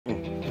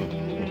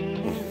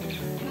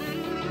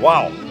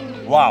Wow,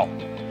 wow,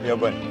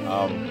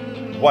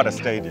 Eben, what a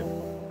stadium.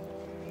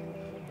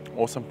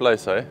 Awesome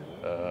place, eh?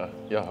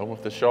 Yeah, home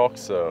of the Sharks,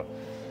 so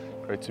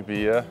great to be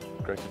here,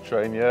 great to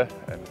train here,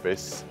 and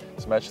best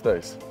match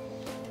days.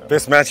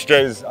 Best match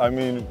days, I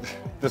mean,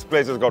 this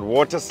place has got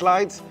water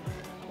slides.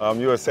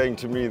 You were saying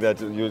to me that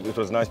it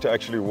was nice to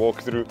actually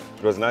walk through.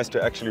 It was nice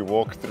to actually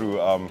walk through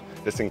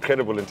this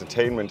incredible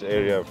entertainment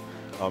area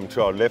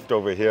to our left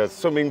over here.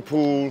 Swimming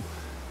pool,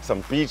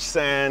 some beach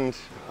sand,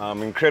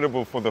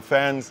 incredible for the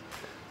fans.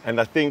 And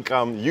I think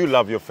you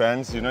love your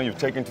fans. You know, you've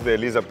taken to the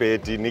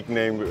Elizabeth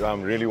nickname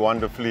really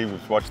wonderfully.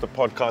 We've watched the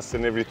podcasts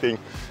and everything.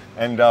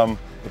 And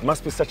it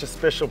must be such a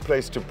special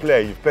place to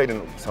play. You've played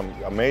in some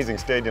amazing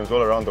stadiums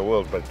all around the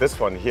world, but this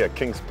one here,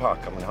 Kings Park,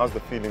 I mean, how's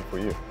the feeling for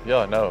you?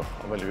 Yeah, no,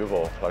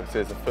 unbelievable. Like I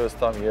said, it's the first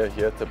time here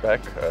at the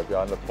back,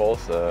 behind the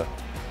poles.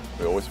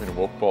 We always when we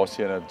walk past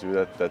here and do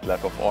that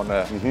lap of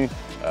honor.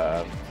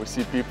 We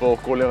see people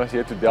calling us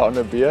here to down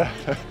a beer.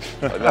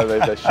 I know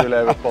they should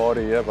have a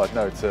party here, but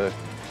no, it's a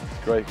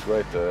great,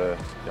 yeah,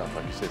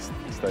 like you said,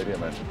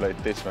 stadium, and to play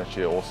test match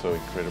here also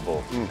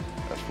incredible.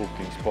 Full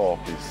Kings Park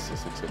is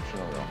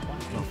exceptional. Yeah.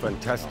 Oh,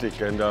 fantastic.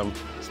 And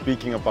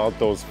speaking about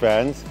those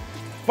fans,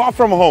 far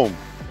from home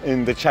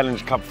in the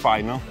Challenge Cup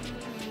final,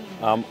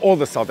 all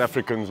the South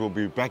Africans will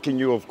be backing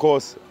you, of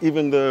course.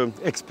 Even the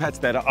expats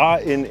that are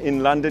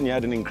in London. You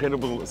had an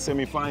incredible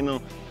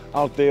semi-final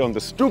out there on the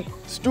stoop.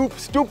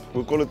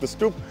 We'll call it the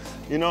stoop.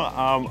 You know,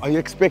 are you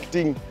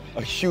expecting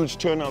a huge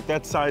turnout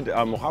that side?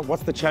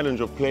 What's the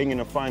challenge of playing in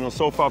a final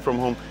so far from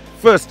home?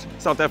 First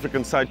South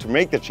African side to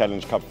make the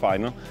Challenge Cup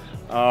final.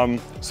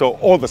 So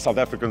all the South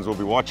Africans will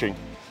be watching.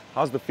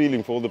 How's the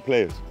feeling for all the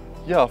players?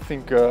 Yeah, I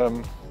think,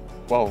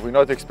 well, we're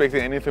not expecting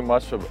anything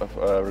much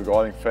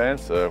regarding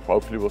fans.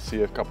 Hopefully we'll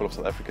see a couple of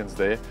South Africans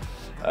there.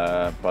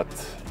 But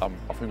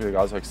I think the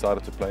guys are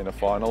excited to play in the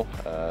final.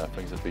 I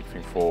think it's a big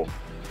thing for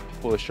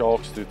the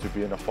Sharks to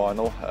be in a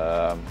final.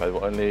 But it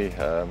will only,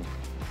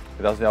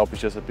 it doesn't help,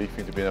 it's just a big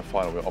thing to be in a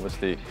final. We'll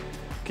obviously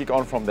kick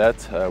on from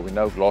that. We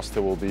know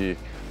Gloucester will be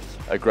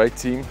a great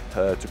team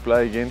to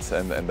play against,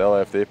 and they'll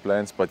have their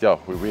plans. But yeah,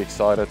 we're really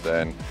excited,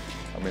 and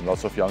I mean,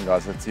 lots of young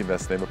guys in the team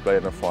that's never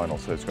played in a final,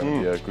 so it's going to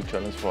be a good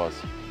challenge for us.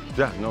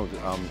 Yeah, no,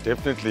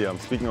 definitely.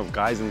 Speaking of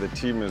guys in the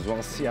team as well,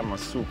 Siya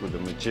Masuku, the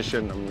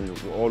magician. I mean,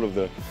 all of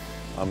the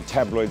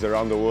tabloids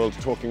around the world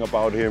talking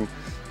about him.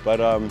 But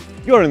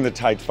you're in the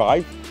tight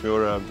five.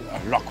 You're a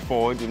lock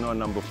forward, you know, a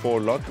number 4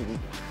 lock.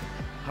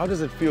 How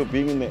does it feel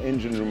being in the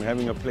engine room,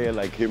 having a player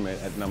like him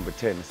at number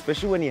 10,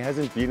 especially when he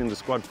hasn't been in the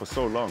squad for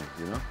so long,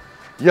 you know?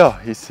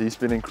 Yeah, he's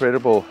been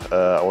incredible.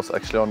 I was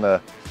actually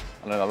on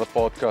another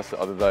podcast the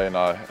other day, and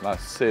I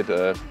said,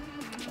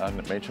 I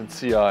mentioned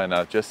Siya, and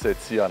I just said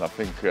Siya, and I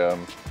think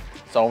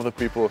some of the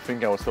people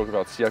think I was talking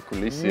about Siya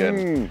Kulisi,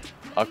 and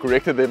I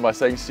corrected them by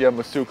saying Siya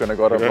Masuku, and I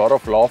got a lot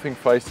of laughing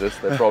faces.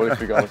 They probably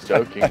think I was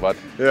joking, but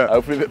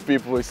hopefully the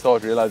people will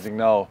start realizing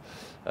now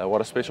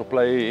what a special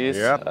player he is.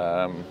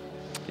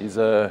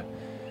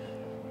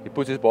 He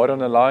puts his body on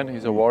the line.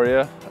 He's a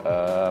warrior,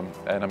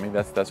 and I mean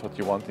that's what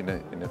you want in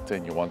a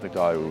 10. You want a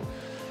guy who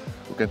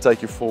can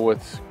take you forward,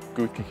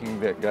 good kicking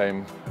that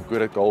game,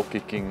 good at goal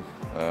kicking.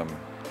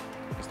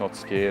 He's not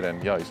scared,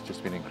 and yeah, he's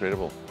just been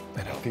incredible.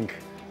 And I think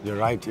you're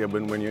right,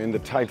 Eben, when you're in the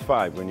tight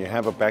five, when you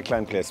have a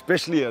backline player,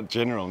 especially a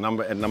general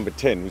at number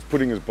 10, who's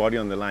putting his body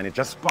on the line, it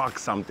just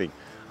sparks something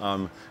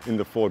in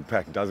the forward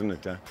pack, doesn't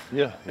it?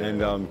 Yeah.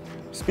 And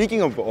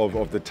speaking of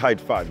the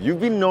tight five,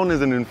 you've been known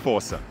as an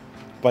enforcer.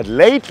 But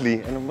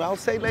lately, and I'll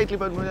say lately,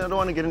 but I don't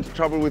want to get into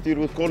trouble with you,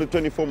 we'll call it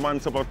 24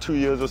 months, about 2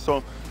 years or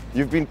so,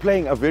 you've been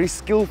playing a very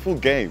skillful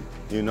game,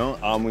 you know.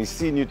 We've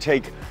seen you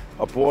take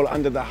a ball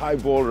under the high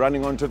ball,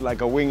 running onto it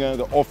like a winger.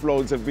 The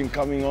offloads have been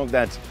coming off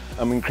that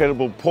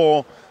incredible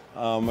paw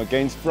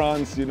against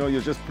France. You know, you're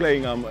just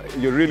playing,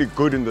 you're really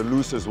good in the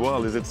loose as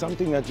well. Is it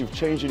something that you've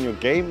changed in your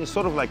game? It's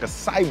sort of like a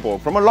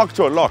cyborg, from a lock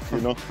to a lock,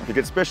 you know. You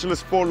get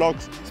specialist 4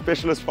 locks,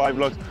 specialist 5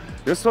 locks.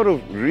 You're sort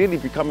of really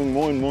becoming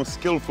more and more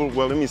skillful.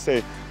 Well, let me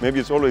say,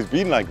 maybe it's always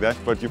been like that,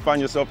 but you find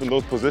yourself in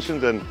those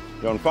positions and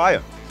you're on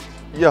fire.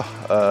 Yeah,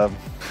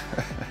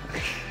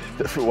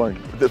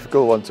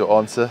 difficult one to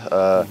answer.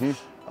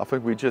 I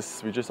think we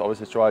just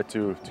obviously try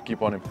to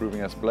keep on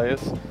improving as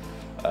players.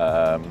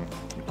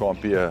 You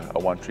can't be a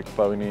one-trick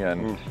pony,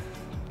 and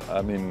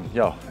I mean,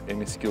 yeah,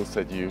 any skills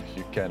that you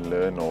can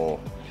learn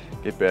or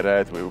get better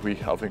at,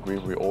 I think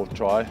we all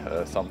try.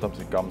 Sometimes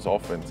it comes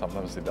off and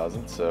sometimes it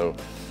doesn't. So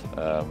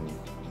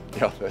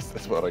yeah,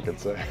 that's what I can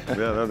say.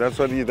 Yeah,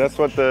 that's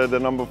what the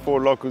number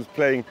 4 lock who's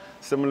playing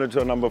similar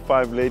to a number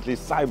 5 lately,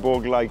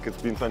 cyborg-like.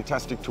 It's been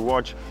fantastic to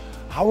watch.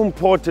 How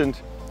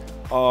important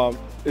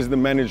is the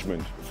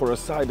management for a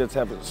side that's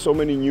had so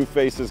many new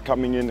faces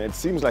coming in? It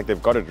seems like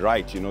they've got it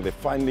right, you know. They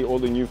finally, all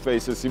the new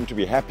faces seem to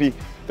be happy.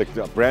 The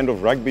brand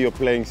of rugby you're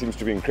playing seems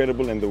to be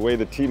incredible, and the way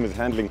the team is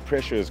handling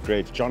pressure is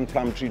great. John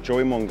Plumtree,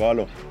 Joey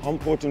Mongalo, how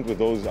important were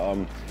those,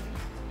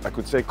 I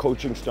could say,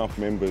 coaching staff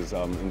members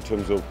in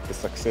terms of the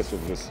success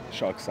of this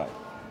Shark side?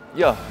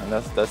 Yeah, and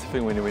that's the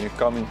thing when you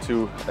come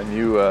into a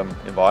new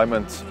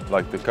environment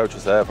like the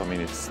coaches have. I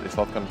mean, it's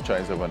not going to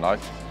change overnight.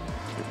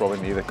 You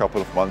probably need a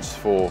couple of months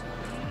for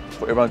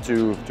everyone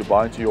to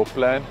buy into your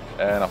plan,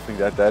 and I think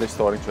that is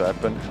starting to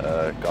happen.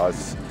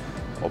 Guys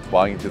are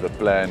buying into the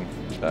plan.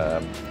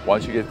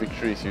 Once you get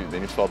victories,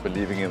 then you start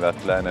believing in that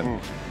plan,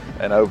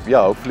 and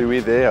hopefully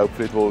we're there.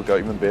 Hopefully it will go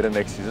even better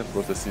next season,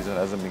 because the season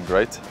hasn't been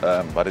great,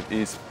 but it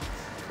is.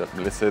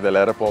 Let's say the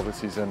latter part of the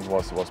season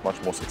was much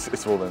more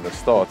successful than the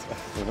start.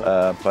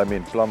 I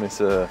mean, Plum is,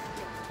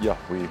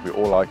 we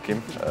all like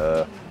him,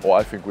 or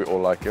I think we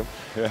all like him.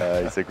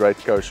 He's a great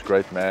coach,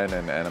 great man,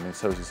 and I mean,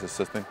 so is his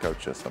assistant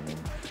coaches. I mean,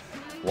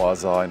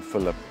 Waza and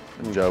Philip,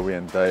 and Joey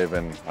and Dave,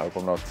 and I hope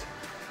I'm not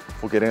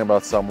forgetting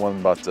about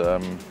someone, but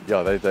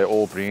they're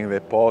all bringing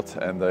their part,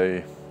 and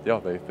they're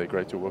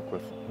great to work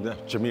with. Yeah,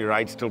 Jimmy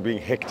Wright still being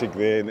hectic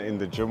there in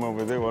the gym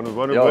over there. One of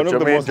the most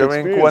Jimmy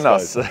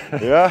experienced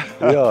guys. Yeah?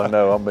 Yeah,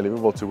 no,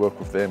 unbelievable to work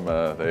with them.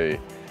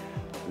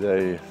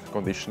 They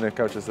conditioner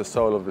coaches, the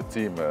soul of the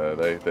team.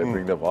 They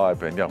bring the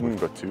vibe, and we've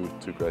got two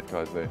great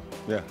guys there.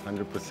 Yeah,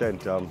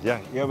 100%.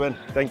 Yeah, man.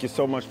 Thank you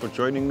so much for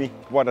joining me.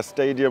 What a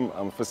stadium!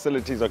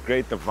 Facilities are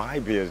great. The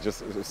vibe here is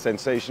just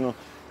sensational.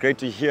 Great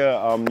to hear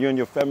you and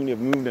your family have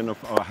moved and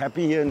are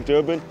happy here in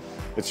Durban.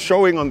 It's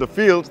showing on the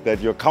field that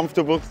you're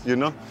comfortable, you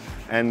know.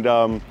 And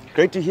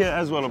great to hear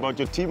as well about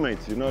your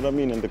teammates, you know what I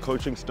mean, and the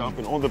coaching staff,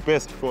 and all the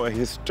best for a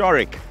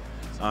historic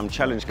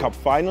Challenge Cup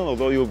final.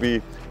 Although you'll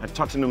be at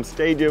Tottenham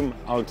Stadium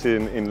out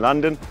in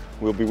London,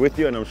 we'll be with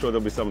you, and I'm sure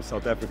there'll be some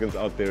South Africans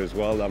out there as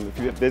well.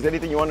 If there's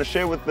anything you want to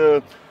share with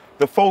the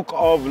folk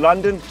of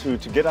London to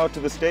get out to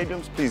the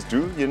stadiums, please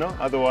do, you know.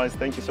 Otherwise,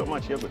 thank you so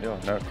much. Yeah,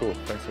 no, cool.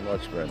 Thanks so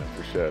much, man. I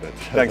appreciate it.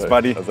 Thanks,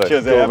 buddy.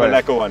 Cheers, cool, have man.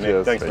 a lekker one.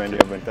 Cheers, Thanks, man. you.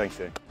 Thanks,